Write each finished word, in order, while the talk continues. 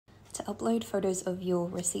upload photos of your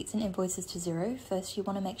receipts and invoices to Xero, first you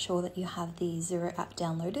want to make sure that you have the Xero app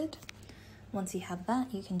downloaded. Once you have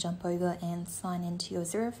that, you can jump over and sign into your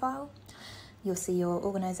Xero file. You'll see your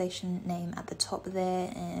organisation name at the top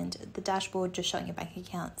there and the dashboard just showing your bank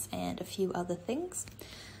accounts and a few other things.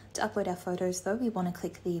 To upload our photos though, we want to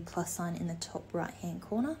click the plus sign in the top right hand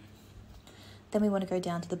corner. Then we want to go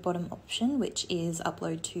down to the bottom option, which is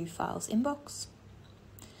upload to files inbox.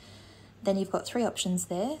 Then you've got three options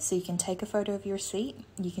there, so you can take a photo of your receipt,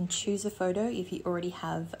 you can choose a photo if you already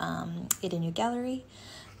have it in your gallery,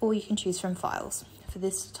 or you can choose from files. For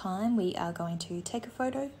this time we are going to take a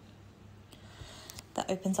photo.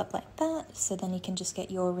 That opens up like that, so then you can just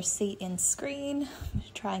get your receipt in screen,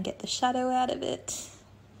 try and get the shadow out of it.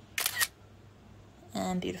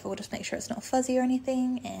 And beautiful, just make sure it's not fuzzy or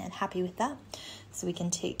anything, and happy with that. So we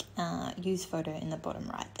can tick use photo in the bottom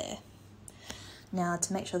right there. Now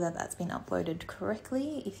to make sure that that's been uploaded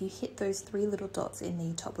correctly, if you hit those three little dots in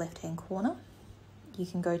the top left hand corner, you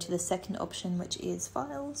can go to the second option, which is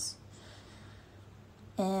files,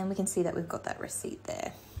 and we can see that we've got that receipt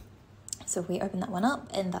there. So if we open that one up,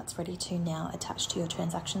 and that's ready to now attach to your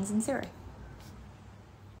transactions in Xero.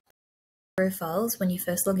 Files, when you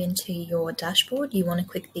first log into your dashboard, you want to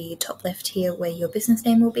click the top left here where your business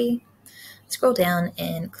name will be, scroll down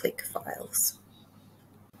and click files.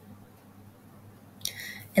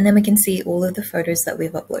 And then we can see all of the photos that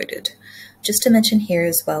we've uploaded. Just to mention here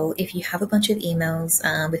as well, if you have a bunch of emails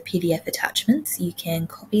with PDF attachments, you can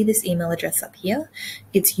copy this email address up here.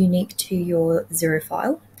 It's unique to your Xero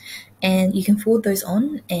file, and you can forward those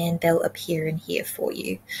on and they'll appear in here for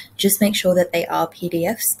you. Just make sure that they are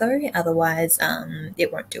PDFs though, otherwise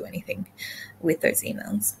it won't do anything with those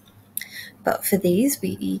emails. But for these,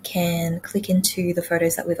 we can click into the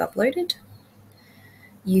photos that we've uploaded.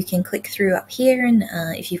 You can click through up here, and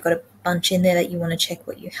if you've got a bunch in there that you want to check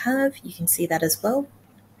what you have, you can see that as well.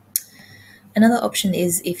 Another option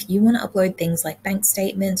is if you want to upload things like bank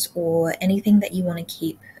statements or anything that you want to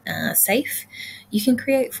keep safe, you can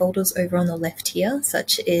create folders over on the left here,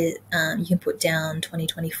 such as you can put down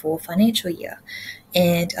 2024 financial year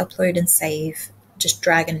and upload and save, just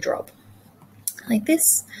drag and drop like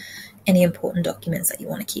this, any important documents that you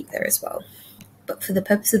want to keep there as well. But for the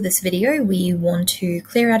purpose of this video, we want to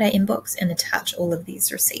clear out our inbox and attach all of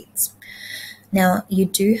these receipts. Now, you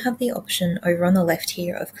do have the option over on the left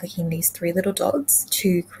here of clicking these three little dots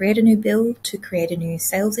to create a new bill, to create a new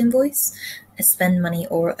sales invoice, a spend money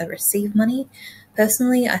or a receive money.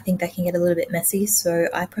 Personally, I think that can get a little bit messy, so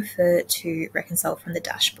I prefer to reconcile from the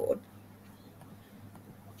dashboard.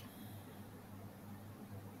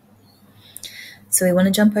 So we want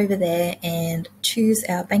to jump over there and choose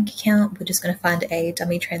our bank account. We're just going to find a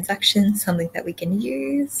dummy transaction, something that we can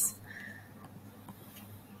use.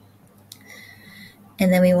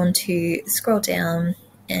 And then we want to scroll down,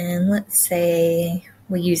 and let's say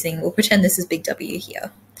we'll pretend this is big W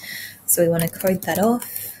here. So we want to code that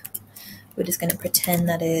off. We're just going to pretend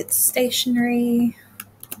that it's stationery.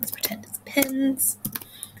 Let's pretend it's pens.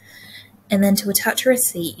 And then to attach a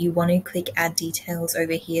receipt, you want to click Add Details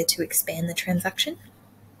over here to expand the transaction.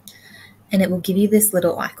 And it will give you this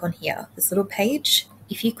little icon here, this little page.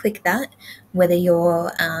 If you click that, whether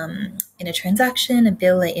you're in a transaction, a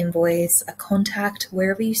bill, an invoice, a contact,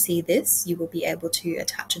 wherever you see this, you will be able to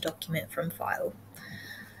attach a document from file.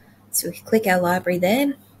 So we click our library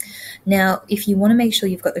there. Now, if you want to make sure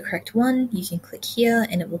you've got the correct one, you can click here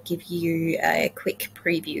and it will give you a quick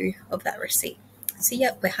preview of that receipt. So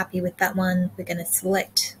yep, we're happy with that one. We're going to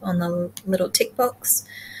select on the little tick box,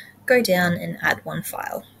 go down and add one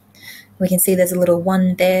file. We can see there's a little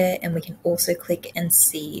one there, and we can also click and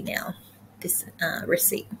see now this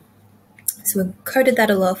receipt. So we've coded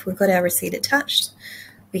that all off, we've got our receipt attached.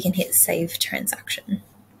 We can hit Save Transaction.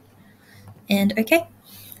 And okay.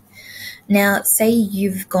 Now, say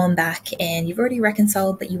you've gone back and you've already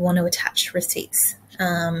reconciled, but you want to attach receipts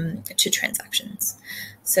to transactions.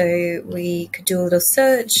 So we could do a little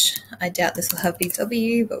search. I doubt this will have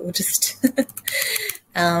BW, but we'll just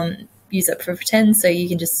use it for pretend. So you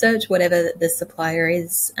can just search whatever the supplier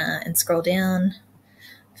is and scroll down.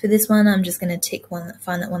 For this one, I'm just going to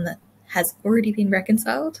find that one that has already been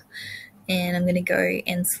reconciled. And I'm going to go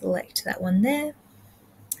and select that one there.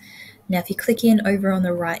 Now, if you click in over on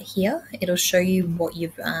the right here, it'll show you what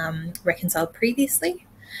you've reconciled previously.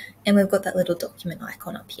 And we've got that little document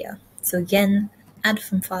icon up here. So again, add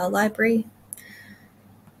from file library,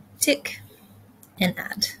 tick, and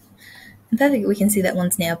add. And perfect, we can see that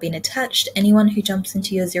one's now been attached. Anyone who jumps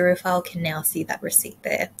into your Xero file can now see that receipt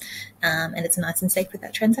there. And it's nice and safe with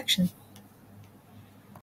that transaction.